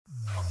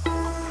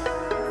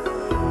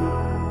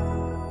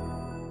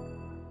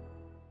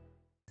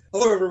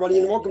everybody,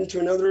 and welcome to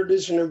another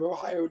edition of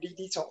Ohio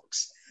DD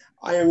Talks.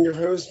 I am your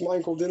host,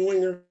 Michael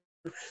Denlinger,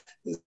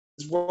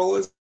 as well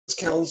as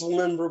council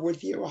member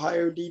with the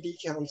Ohio DD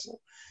Council.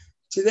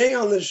 Today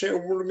on the show,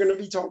 we're going to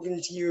be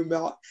talking to you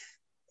about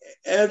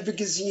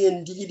advocacy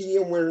and DD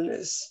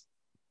awareness.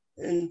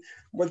 And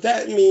what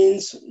that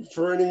means,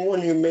 for anyone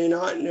who may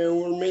not know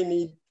or may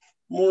need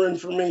more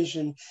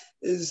information,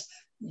 is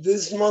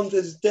this month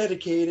is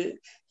dedicated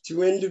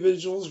to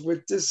individuals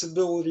with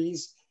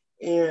disabilities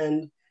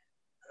and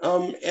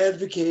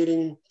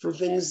advocating for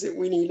things that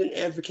we need and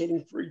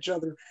advocating for each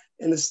other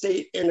in the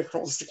state and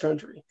across the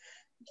country.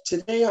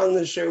 Today on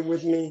the show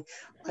with me,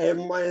 I have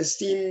my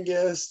esteemed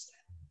guest,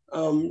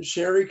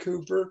 Sherry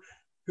Cooper,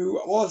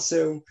 who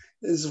also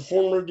is a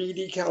former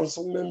DD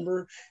Council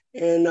member,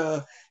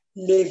 and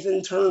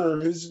Nathan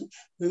Turner, who's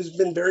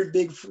been very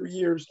big for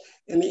years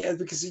in the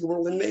advocacy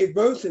world, and they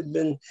both have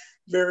been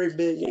very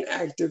big and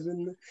active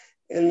in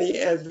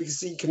the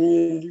advocacy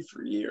community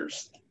for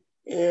years.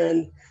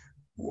 And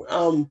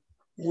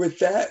with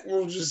that,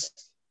 we'll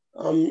just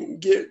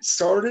get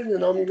started,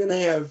 and I'm gonna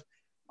have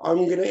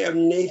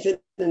Nathan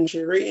and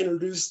Sherry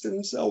introduce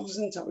themselves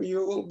and tell you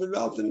a little bit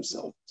about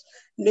themselves.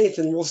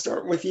 Nathan, we'll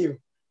start with you.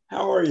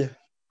 How are you?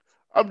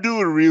 I'm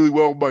doing really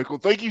well, Michael.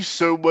 Thank you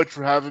so much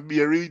for having me.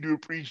 I really do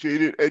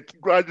appreciate it. And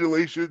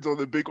congratulations on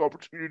the big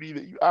opportunity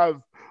that you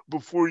have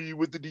before you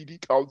with the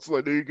DD Council.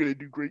 I know you're going to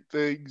do great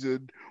things,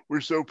 and we're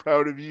so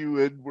proud of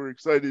you, and we're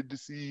excited to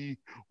see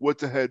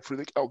what's ahead for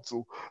the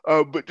council.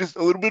 But just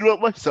a little bit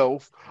about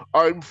myself.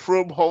 I'm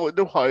from Holland,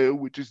 Ohio,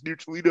 which is near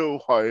Toledo,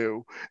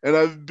 Ohio, and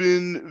I've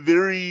been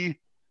very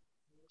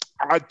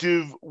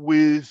active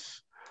with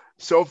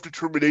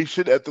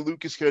self-determination at the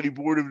Lucas County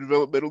Board of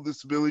Developmental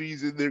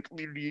Disabilities in their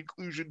community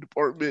inclusion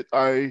department.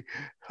 I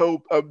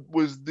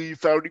was the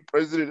founding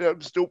president, and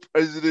I'm still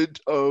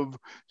president of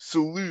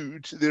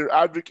Salute, their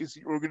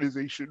advocacy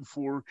organization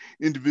for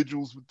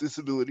individuals with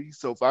disabilities,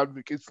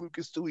 Self-Advocates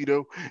Lucas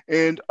Toledo,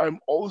 and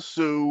I'm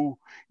also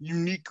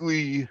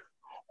uniquely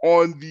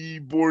on the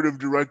board of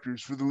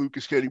directors for the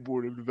Lucas County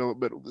Board of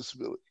Developmental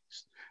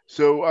Disabilities.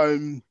 So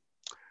I'm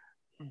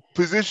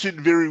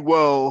positioned very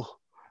well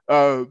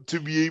to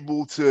be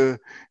able to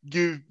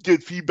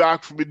get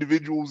feedback from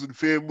individuals and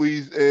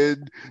families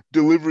and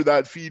deliver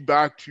that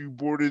feedback to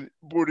board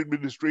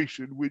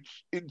administration,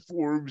 which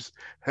informs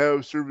how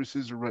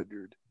services are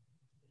rendered.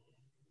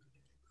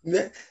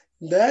 That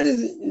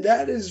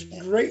is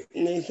great,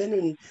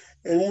 Nathan,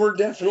 and we're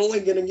definitely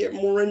going to get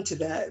more into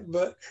that.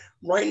 But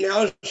right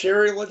now,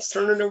 Sherry, let's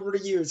turn it over to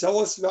you. Tell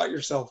us about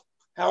yourself.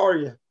 How are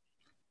you?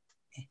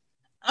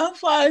 I'm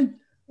fine.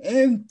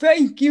 And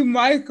thank you,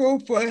 Michael,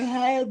 for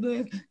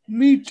having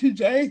me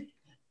today.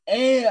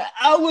 And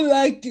I would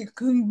like to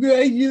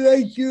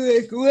congratulate you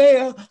as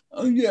well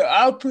on your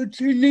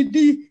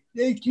opportunity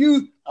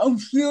that I'm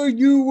sure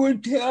you will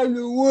tell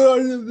the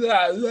world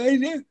about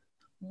later.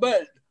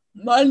 But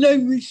my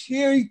name is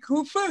Sherry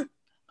Cooper.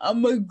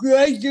 I'm a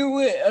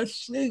graduate of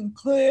St.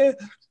 Clair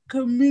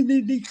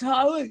Community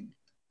College.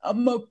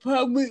 I'm a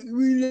public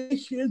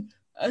relations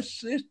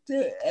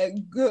assistant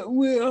at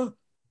Goodwill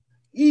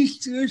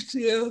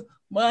Easterseal,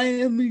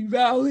 Miami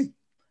Valley.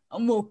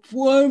 I'm a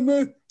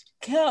former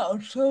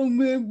council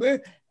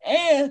member,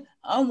 and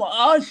I'm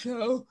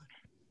also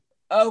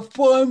a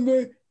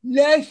former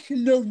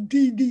National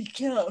DD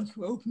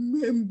Council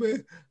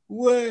member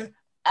where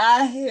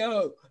I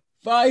held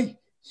vice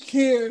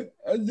chair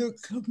of the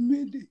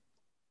committee.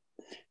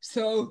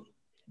 So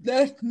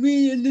that's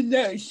me in a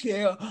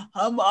nutshell.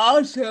 I'm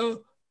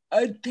also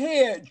a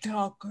TED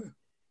talker.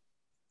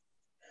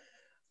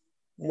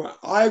 Well,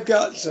 I've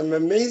got some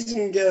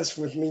amazing guests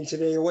with me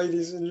today,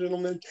 ladies and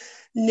gentlemen.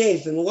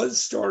 Nathan, let's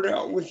start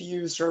out with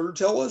you, sir.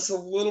 Tell us a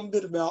little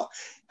bit about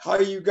how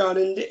you got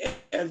into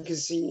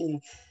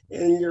advocacy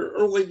and your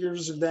early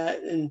years of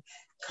that, and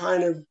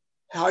kind of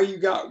how you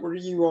got where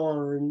you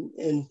are,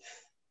 and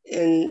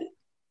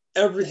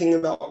everything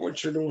about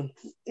what you're doing,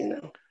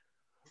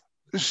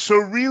 So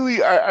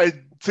really, I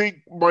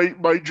think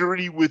my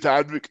journey with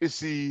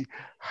advocacy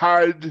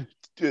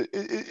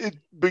it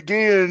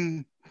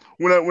began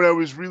when I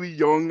was really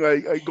young.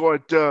 I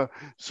got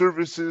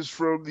services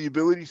from the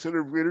Ability Center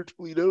of Greater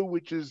Toledo,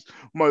 which is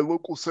my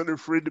local center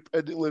for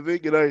independent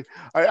living. And I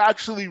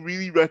actually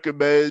really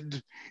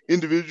recommend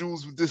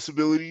individuals with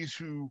disabilities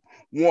who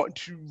want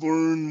to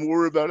learn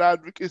more about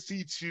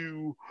advocacy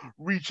to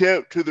reach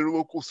out to their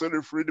local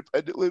center for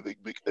independent living,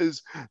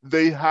 because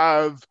they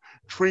have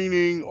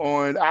training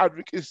on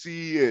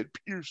advocacy and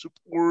peer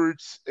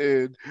supports,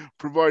 and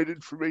provide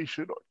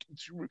information on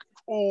consumer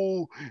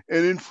control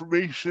and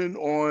information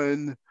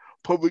on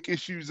public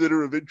issues that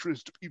are of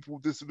interest to people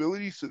with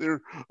disabilities. So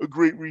they're a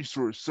great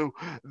resource. So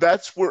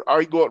that's where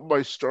I got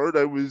my start.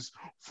 I was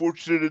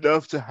fortunate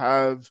enough to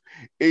have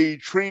a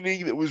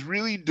training that was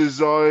really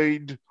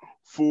designed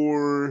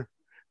for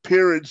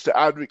parents to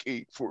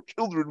advocate for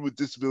children with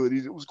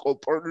disabilities. It was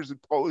called Partners in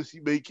Policy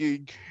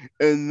Making.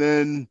 And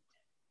then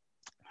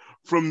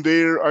from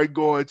there, I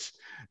got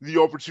the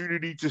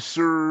opportunity to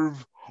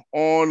serve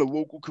on a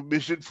local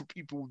commission for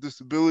people with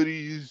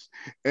disabilities,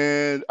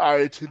 and I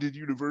attended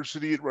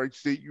university at Wright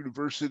State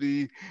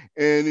University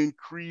and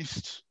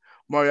increased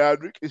my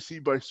advocacy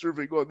by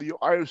serving on the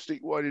Ohio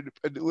Statewide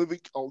Independent Living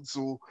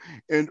Council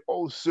and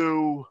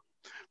also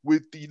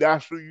with the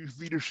National Youth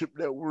Leadership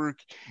Network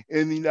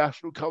and the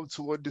National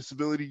Council on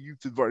Disability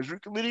Youth Advisory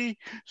Committee.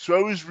 So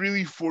I was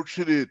really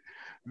fortunate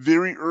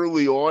very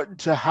early on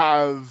to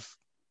have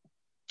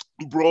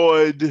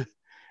broad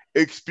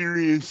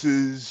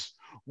experiences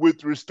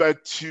with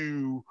respect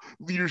to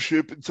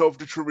leadership and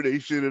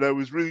self-determination. And I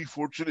was really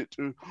fortunate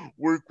to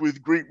work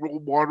with great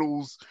role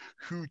models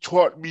who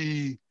taught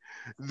me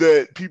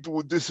that people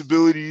with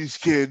disabilities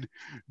can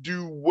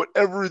do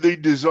whatever they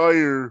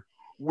desire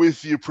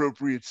with the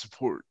appropriate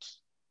supports.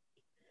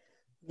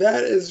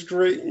 That is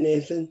great,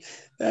 Nathan.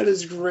 That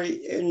is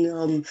great.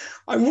 And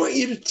I want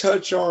you to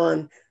touch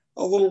on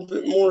a little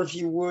bit more, if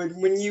you would,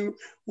 when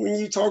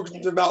you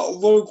talked about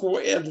local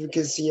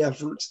advocacy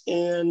efforts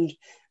and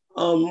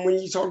when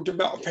you talked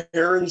about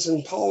parents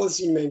and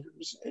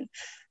policymakers. And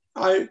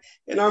I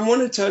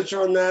want to touch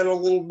on that a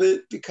little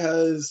bit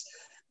because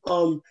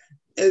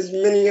as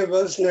many of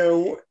us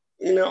know,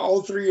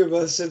 all three of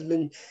us have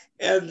been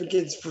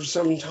advocates for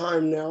some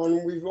time now,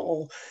 and we've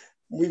all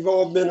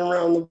been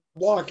around the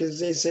block, as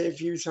they say, a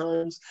few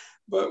times.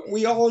 But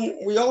we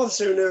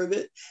also know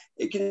that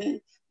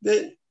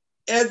that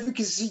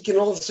advocacy can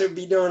also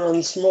be done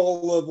on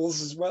small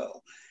levels as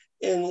well.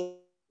 And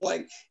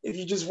like, if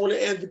you just want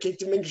to advocate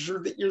to make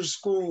sure that your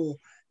school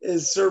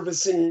is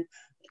servicing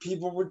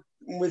people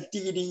with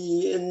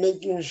DD and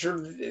making sure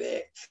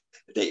that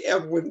they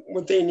have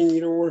what they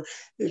need, or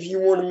if you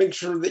want to make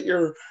sure that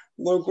your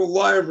local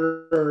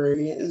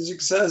library is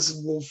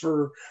accessible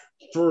for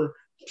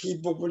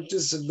people with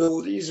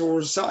disabilities,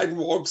 or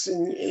sidewalks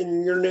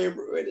in your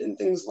neighborhood and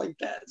things like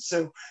that.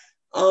 So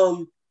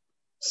tell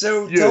us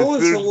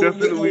a little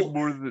bit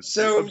more.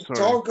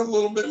 Talk a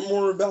little bit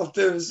more about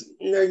those.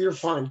 No, you're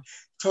fine.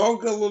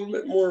 Talk a little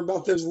bit more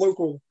about those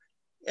local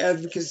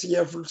advocacy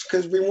efforts,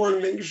 because we want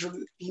to make sure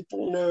that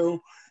people know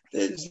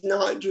that it's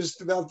not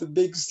just about the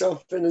big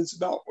stuff, and it's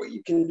about what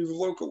you can do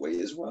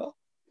locally as well.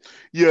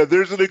 Yeah,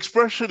 there's an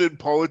expression in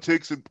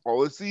politics and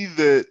policy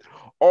that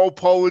all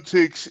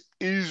politics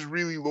is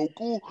really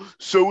local.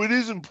 So it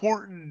is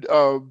important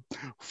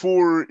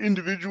for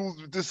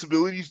individuals with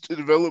disabilities to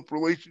develop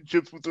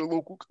relationships with their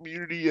local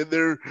community and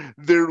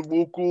their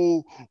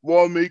local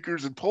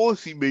lawmakers and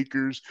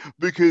policymakers,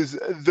 because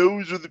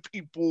those are the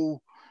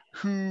people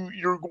who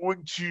you're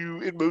going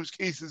to, in most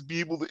cases, be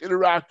able to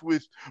interact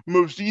with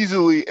most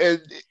easily.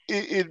 And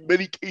in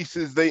many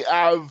cases, they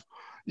have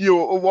a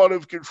lot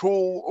of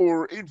control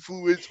or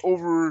influence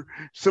over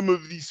some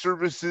of these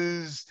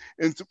services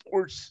and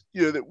supports,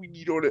 that we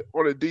need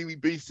on a daily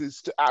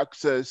basis to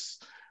access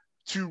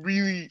to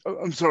really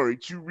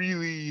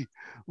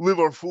live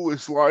our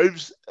fullest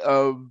lives.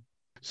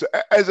 So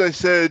as I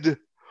said,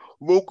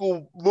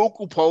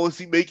 local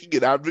policy making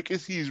and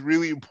advocacy is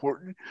really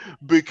important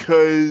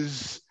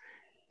because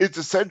it's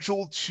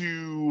essential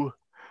to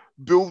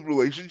build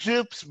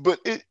relationships, but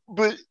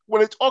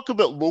when I talk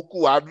about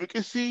local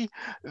advocacy,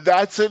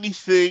 that's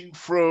anything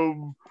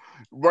from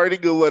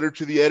writing a letter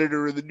to the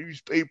editor of the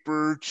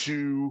newspaper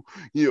to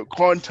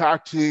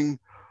contacting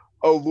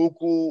a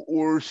local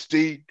or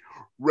state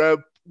rep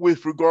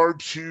with regard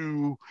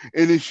to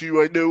an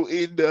issue. I know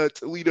in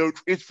Toledo,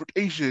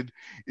 transportation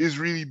is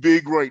really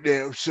big right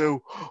now,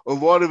 so a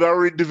lot of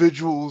our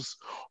individuals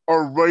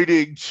are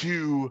writing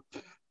to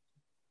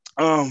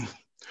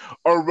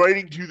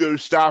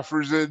those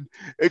staffers and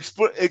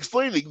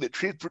explaining that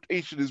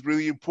transportation is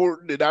really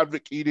important and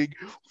advocating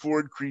for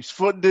increased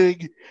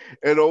funding,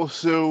 and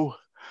also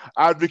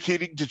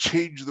advocating to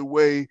change the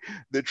way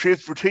that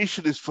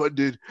transportation is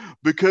funded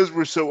because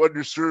we're so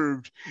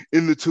underserved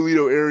in the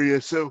Toledo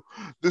area. So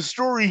the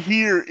story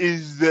here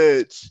is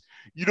that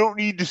you don't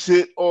need to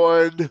sit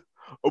on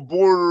a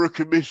board or a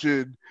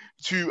commission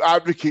to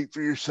advocate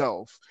for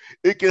yourself.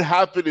 It can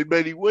happen in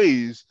many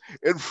ways.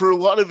 And for a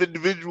lot of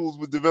individuals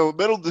with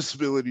developmental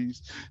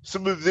disabilities,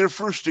 some of their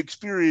first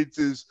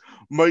experiences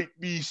might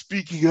be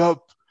speaking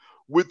up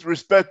with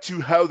respect to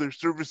how their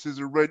services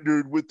are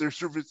rendered with their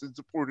service and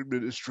support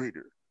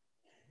administrator.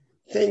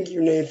 Thank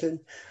you, Nathan.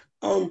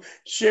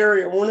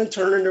 Sherry, I want to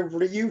turn it over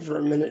to you for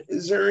a minute.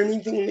 Is there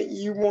anything that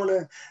you want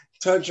to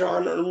touch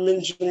on or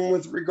mention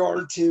with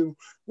regard to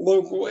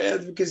local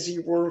advocacy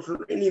work,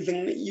 or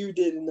anything that you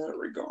did in that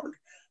regard?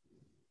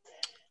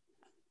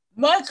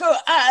 Michael,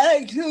 I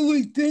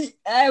actually think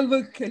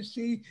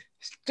advocacy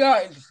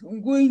starts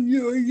when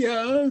you're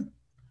young.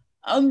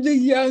 I'm the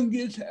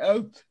youngest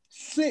of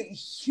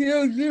 6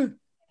 children,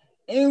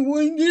 and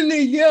when you're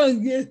the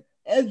youngest,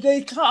 as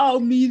they call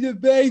me, the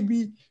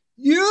baby,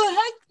 you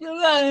have to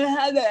learn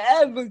how to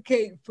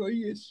advocate for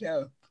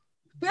yourself.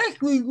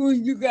 Especially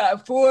when you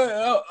got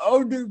 4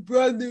 older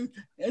brothers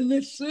and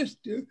a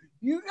sister,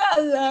 you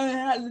gotta learn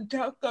how to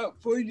talk up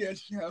for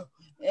yourself.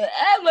 And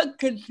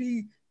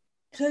advocacy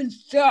can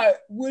start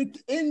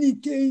with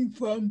anything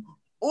from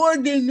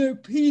ordering a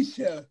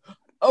pizza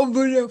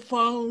over the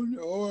phone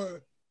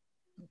or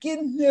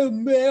getting the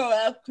mail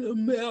after the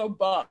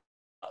mailbox.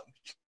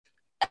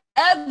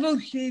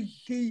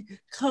 Advocacy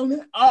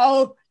coming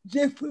all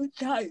different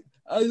types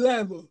of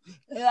levels.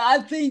 And I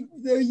think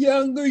the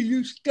younger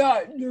you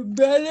start, the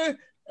better.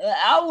 And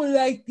I would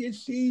like to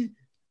see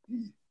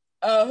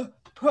a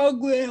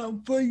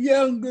program for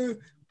younger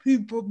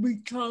people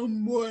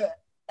become more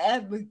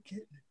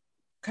advocates.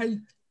 Because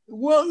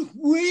once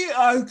we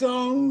are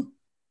gone,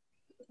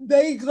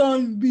 they're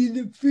going to be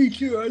the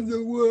future of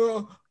the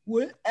world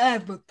with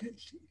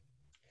advocacy.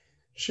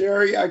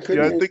 Sherry, I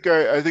couldn't.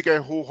 Yeah, I think I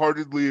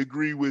wholeheartedly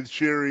agree with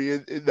Sherry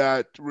in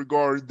that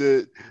regard.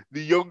 That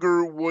the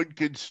younger one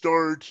can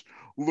start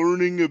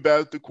learning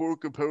about the core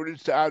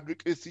components to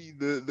advocacy,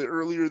 the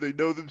earlier they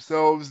know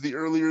themselves, the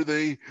earlier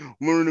they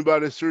learn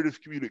about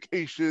assertive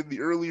communication,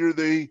 the earlier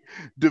they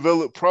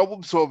develop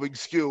problem-solving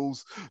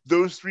skills,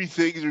 those three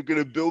things are going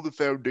to build a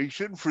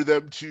foundation for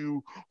them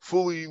to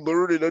fully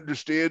learn and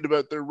understand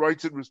about their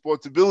rights and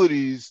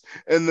responsibilities,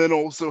 and then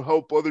also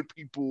help other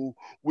people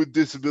with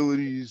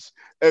disabilities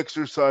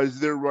exercise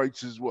their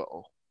rights as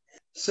well.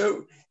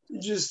 So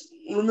just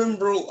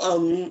remember,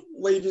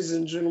 ladies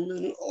and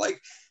gentlemen,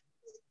 like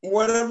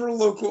whatever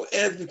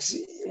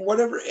advocacy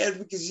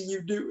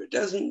you do, it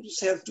doesn't just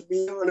have to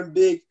be on a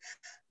big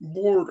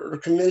board or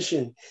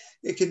commission.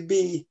 It could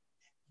be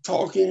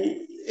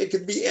advocating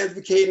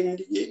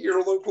to get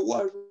your local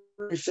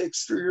library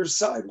fixed through your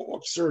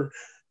sidewalks, or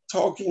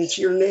talking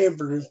to your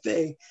neighbor if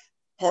they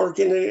park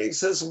in an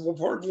accessible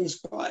parking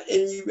spot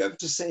and you have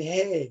to say,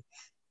 hey,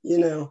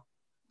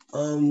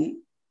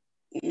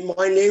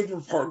 my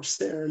neighbor parks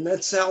there, and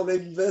that's how they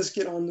best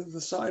get onto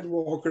the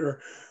sidewalk,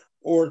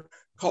 or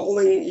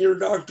calling your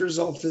doctor's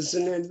office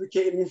and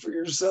advocating for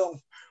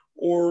yourself,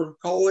 or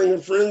calling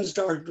a friend's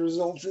doctor's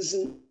office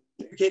and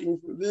advocating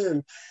for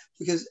them,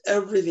 because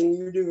everything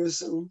you do is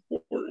so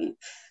important,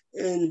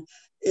 and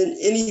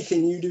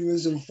anything you do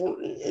is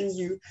important, and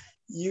you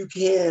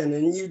can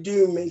and you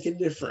do make a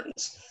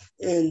difference.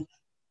 And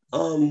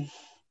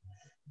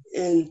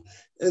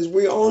as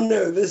we all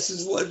know, this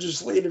is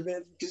Legislative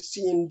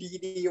Advocacy and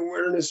DD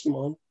Awareness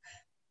Month.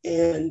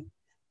 And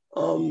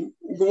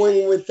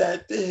going with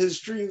that, the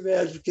history of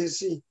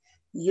advocacy,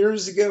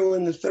 years ago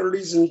in the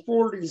 30s and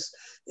 40s,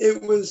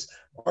 it was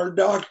our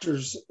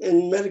doctors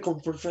and medical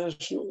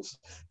professionals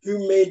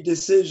who made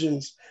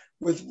decisions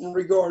with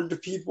regard to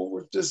people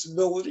with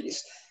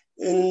disabilities.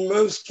 And in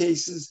most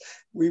cases,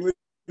 we would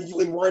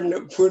usually wind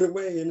up put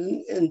away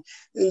in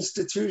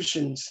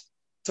institutions,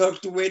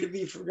 tucked away to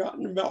be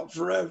forgotten about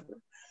forever.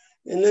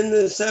 And in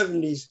the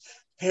 70s,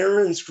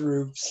 parents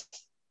groups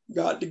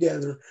got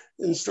together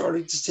and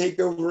started to take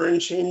over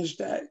and change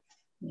that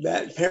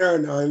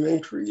paradigm,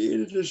 and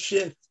created a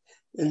shift.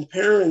 And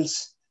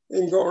parents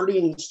and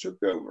guardians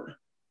took over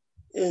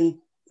and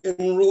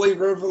really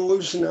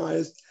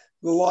revolutionized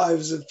the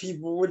lives of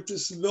people with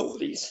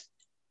disabilities.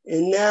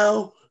 And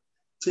now,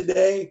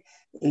 today,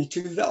 in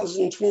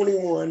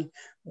 2021,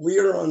 we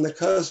are on the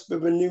cusp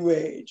of a new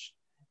age.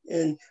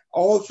 And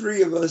all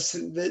three of us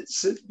that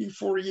sit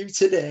before you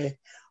today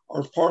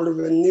are part of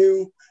a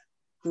new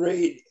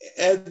great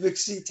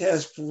advocacy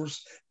task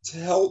force to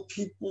help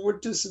people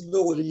with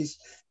disabilities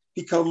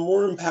become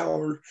more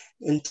empowered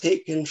and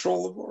take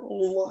control of our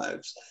own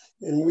lives.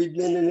 And we've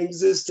been in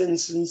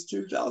existence since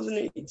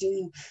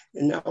 2018.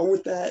 And now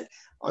with that,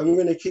 I'm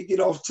going to kick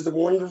it off to the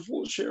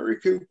wonderful Sherry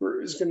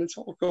Cooper, who's going to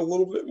talk a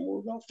little bit more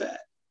about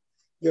that.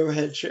 Go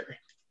ahead, Sherry.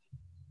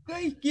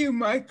 Thank you,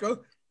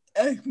 Michael.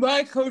 As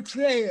Michael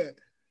said,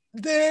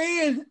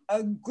 there is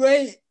a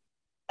great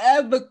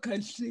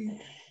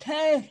advocacy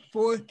task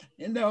force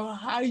in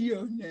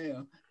Ohio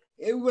now.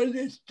 It was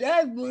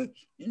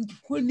established in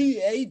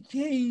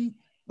 2018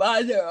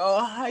 by the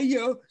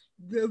Ohio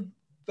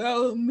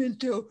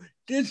Developmental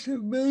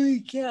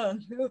Disability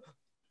Council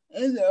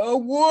and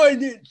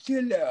awarded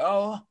to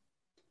the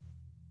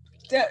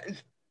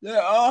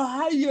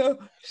Ohio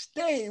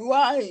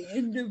Statewide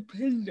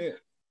Independent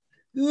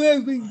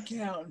Living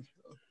Council.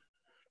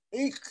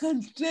 It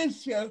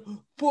consists of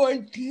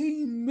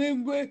 14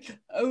 members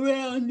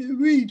around the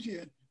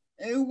region.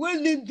 And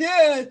what it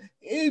does,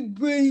 it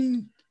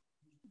brings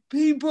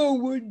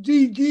people with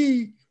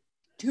DD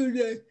to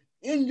the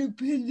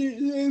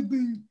independent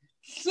living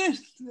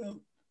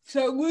system.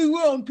 So we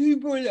want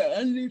people to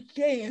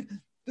understand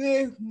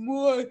there's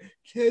more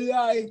to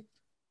life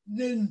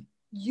than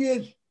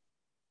just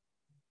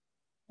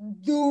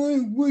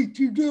doing what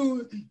you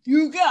do.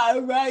 You got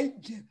a right,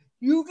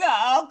 you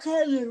got all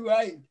kinds of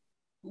rights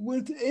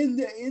within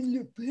the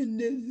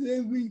independent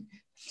living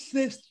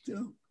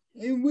system,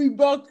 and we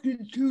brought the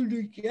two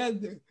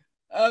together.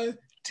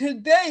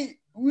 Today,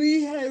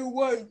 we have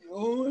worked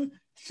on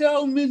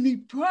so many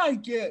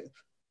projects,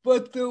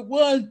 but the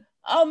one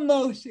I'm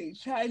most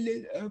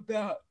excited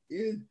about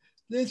is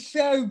the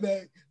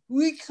survey.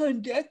 We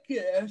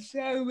conducted a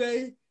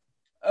survey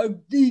of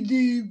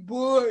DD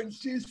boards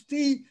to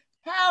see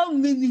how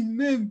many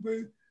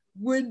members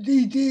with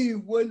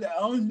DD was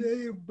on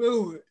their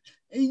board.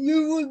 And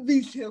you would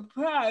be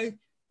surprised,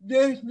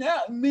 there's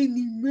not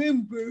many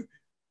members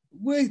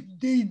with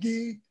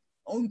DD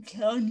on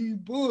county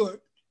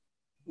boards,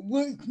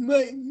 which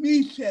made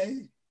me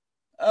say,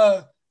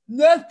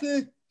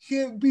 nothing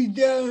should be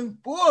done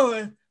for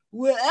us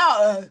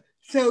without us.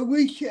 So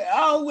we should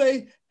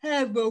always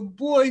have a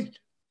voice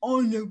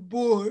on the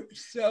board.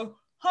 So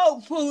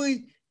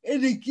hopefully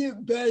it'll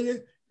get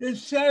better. The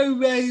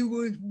survey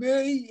was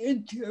very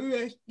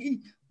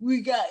interesting.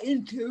 We got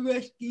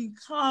interesting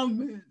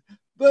comments,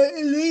 but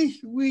at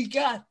least we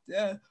got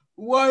the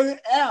word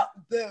out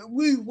that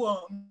we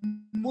want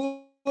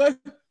more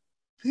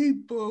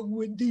people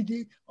with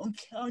DD on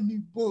county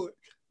boards.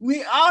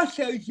 We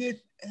also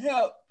just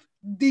helped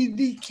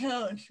DD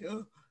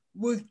Council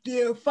with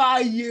their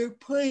 5-year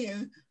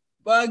plan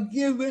by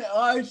giving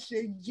our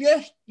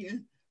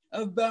suggestions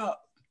about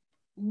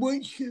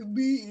what should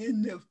be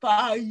in the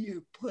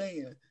 5-year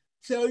plan.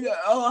 So the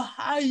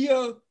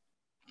Ohio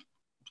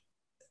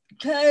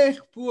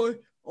Task Force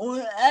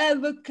on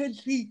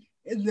Advocacy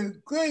is a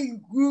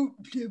great group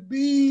to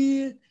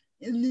be in.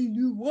 And if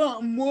you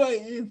want more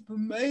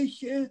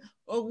information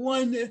or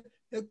want to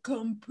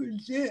come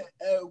present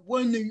at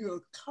one of your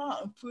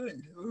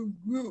conference or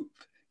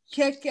groups,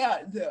 check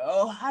out the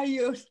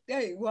Ohio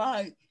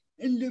Statewide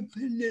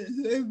Independent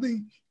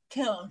Living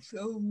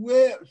Council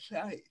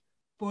website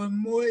for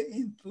more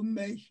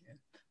information.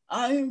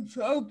 I am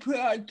so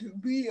proud to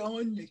be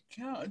on the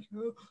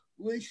council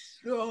with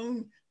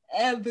strong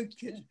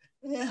advocates,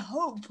 and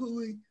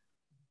hopefully,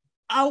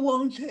 I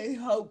won't say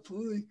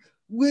hopefully,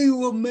 we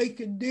will make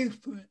a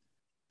difference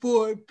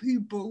for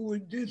people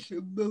with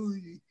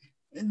disabilities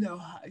in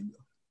Ohio.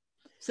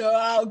 So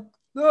I'll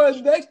throw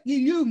it back to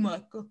you,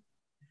 Michael.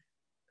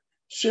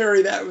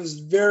 Sherry, that was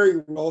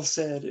very well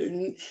said,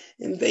 and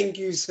thank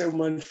you so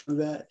much for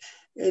that.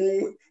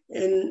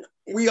 And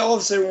we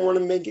also want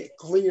to make it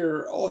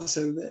clear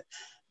also that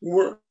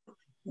we're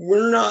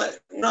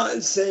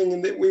not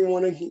saying that we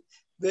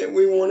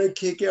want to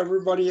kick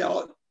everybody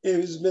out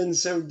who's been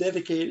so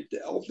dedicated to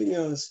helping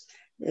us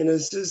and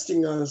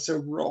assisting us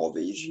over all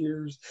these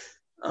years.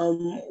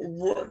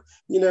 We're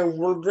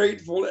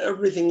grateful to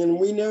everything, and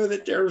we know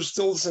that there are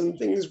still some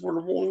things where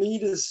we'll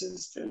need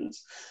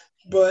assistance,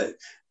 but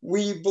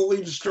we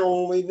believe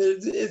strongly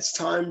that it's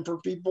time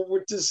for people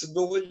with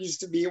disabilities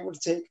to be able to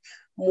take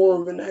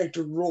more of an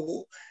active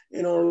role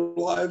in our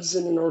lives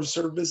and in our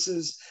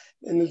services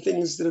and the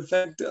things that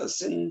affect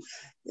us, and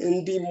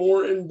be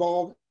more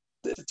involved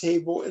at the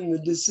table in the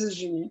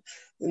decision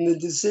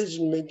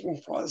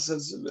making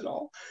process of it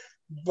all.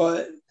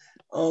 But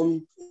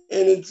and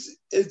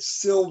it's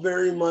still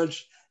very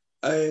much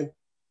a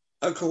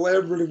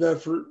collaborative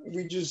effort.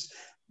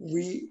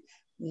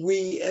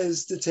 We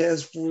as the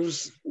task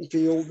force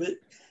feel that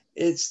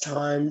it's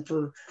time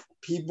for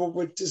people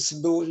with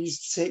disabilities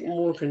to take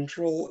more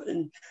control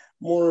and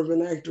more of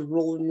an active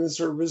role in the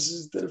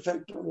services that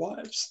affect our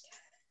lives.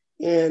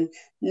 And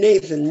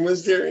Nathan,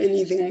 was there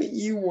anything that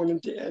you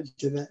wanted to add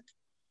to that?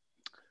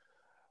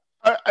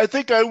 I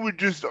think I would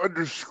just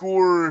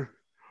underscore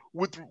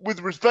with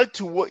respect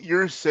to what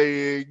you're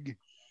saying,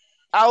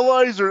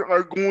 allies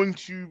are going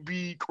to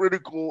be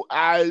critical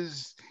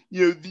as,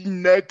 the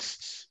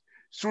next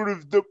sort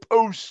of the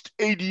post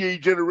ADA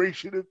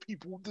generation of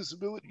people with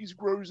disabilities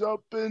grows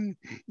up and,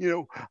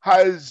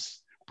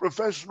 has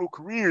professional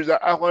careers.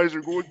 Allies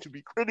are going to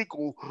be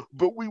critical,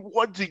 but we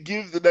want to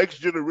give the next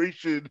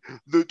generation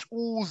the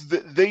tools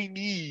that they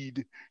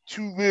need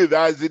to live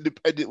as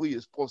independently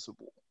as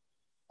possible.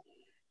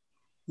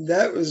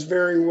 That was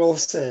very well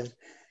said.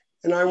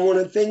 And I want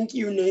to thank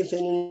you,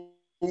 Nathan,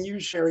 and you,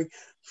 Sherry,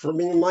 for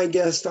being my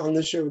guest on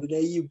the show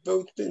today. You've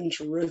both been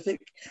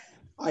terrific.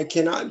 I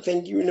cannot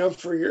thank you enough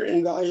for your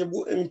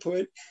invaluable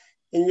input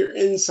and your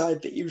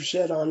insight that you've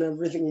shed on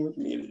everything with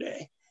me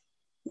today.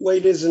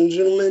 Ladies and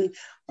gentlemen,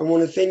 I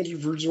want to thank you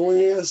for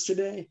joining us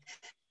today.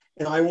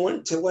 And I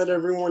want to let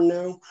everyone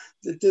know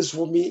that this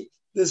will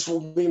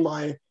be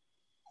my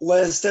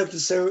last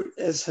episode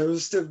as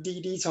host of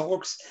DD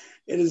Talks.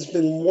 It has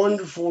been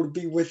wonderful to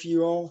be with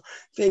you all.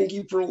 Thank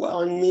you for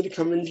allowing me to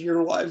come into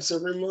your lives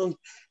every month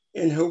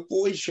and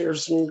hopefully share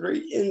some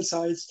great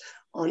insights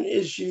on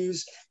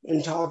issues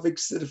and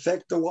topics that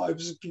affect the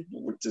lives of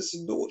people with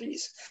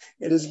disabilities.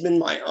 It has been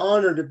my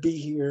honor to be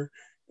here,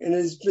 and it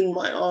has been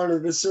my honor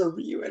to serve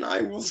you, and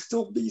I will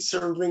still be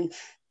serving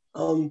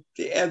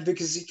the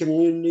advocacy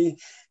community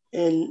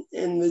and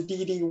the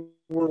DD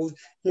world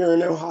here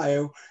in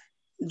Ohio,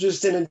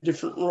 just in a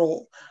different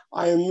role.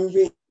 I am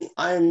moving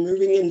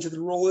into the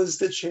role as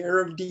the chair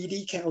of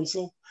DD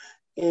Council,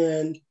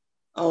 and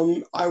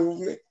I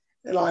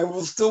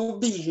will still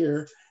be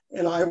here,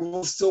 and I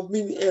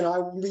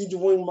will be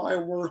doing my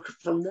work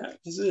from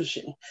that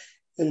position.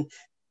 And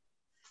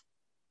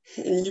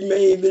you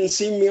may even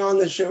see me on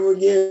the show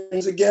again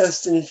as a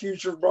guest in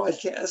future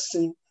broadcasts.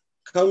 And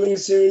coming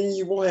soon,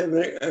 you will have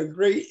a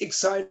great,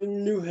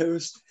 exciting new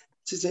host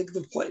to take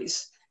the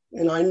place.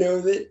 And I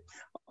know that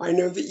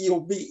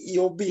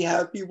you'll be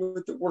happy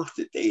with the work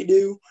that they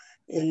do,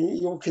 and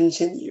you'll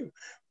continue.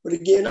 But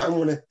again, I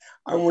want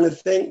to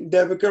thank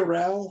Devika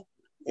Rao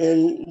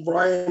and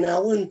Brian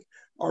Allen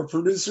our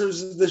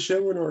producers of the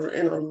show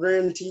and our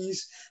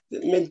grantees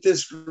that make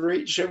this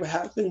great show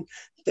happen.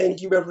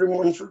 Thank you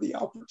everyone for the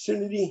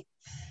opportunity.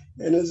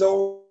 And as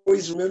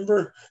always,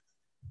 remember,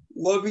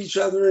 love each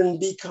other and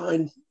be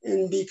kind,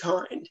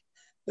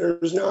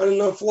 There's not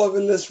enough love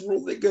in this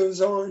world that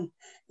goes on,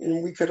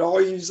 and we could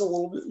all use a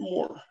little bit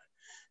more.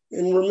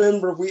 And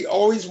remember, we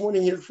always want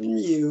to hear from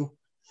you.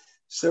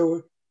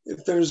 So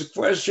if there's a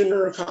question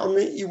or a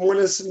comment you want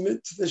to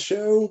submit to the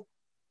show,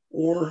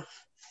 or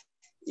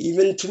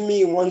even to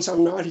me once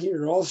I'm not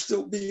here, I'll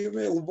still be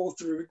available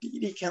through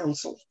DD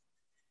Council.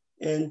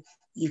 And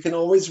you can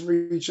always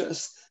reach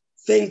us.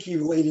 Thank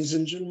you, ladies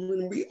and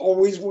gentlemen. We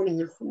always want to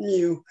hear from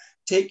you.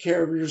 Take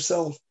care of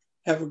yourself.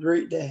 Have a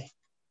great day.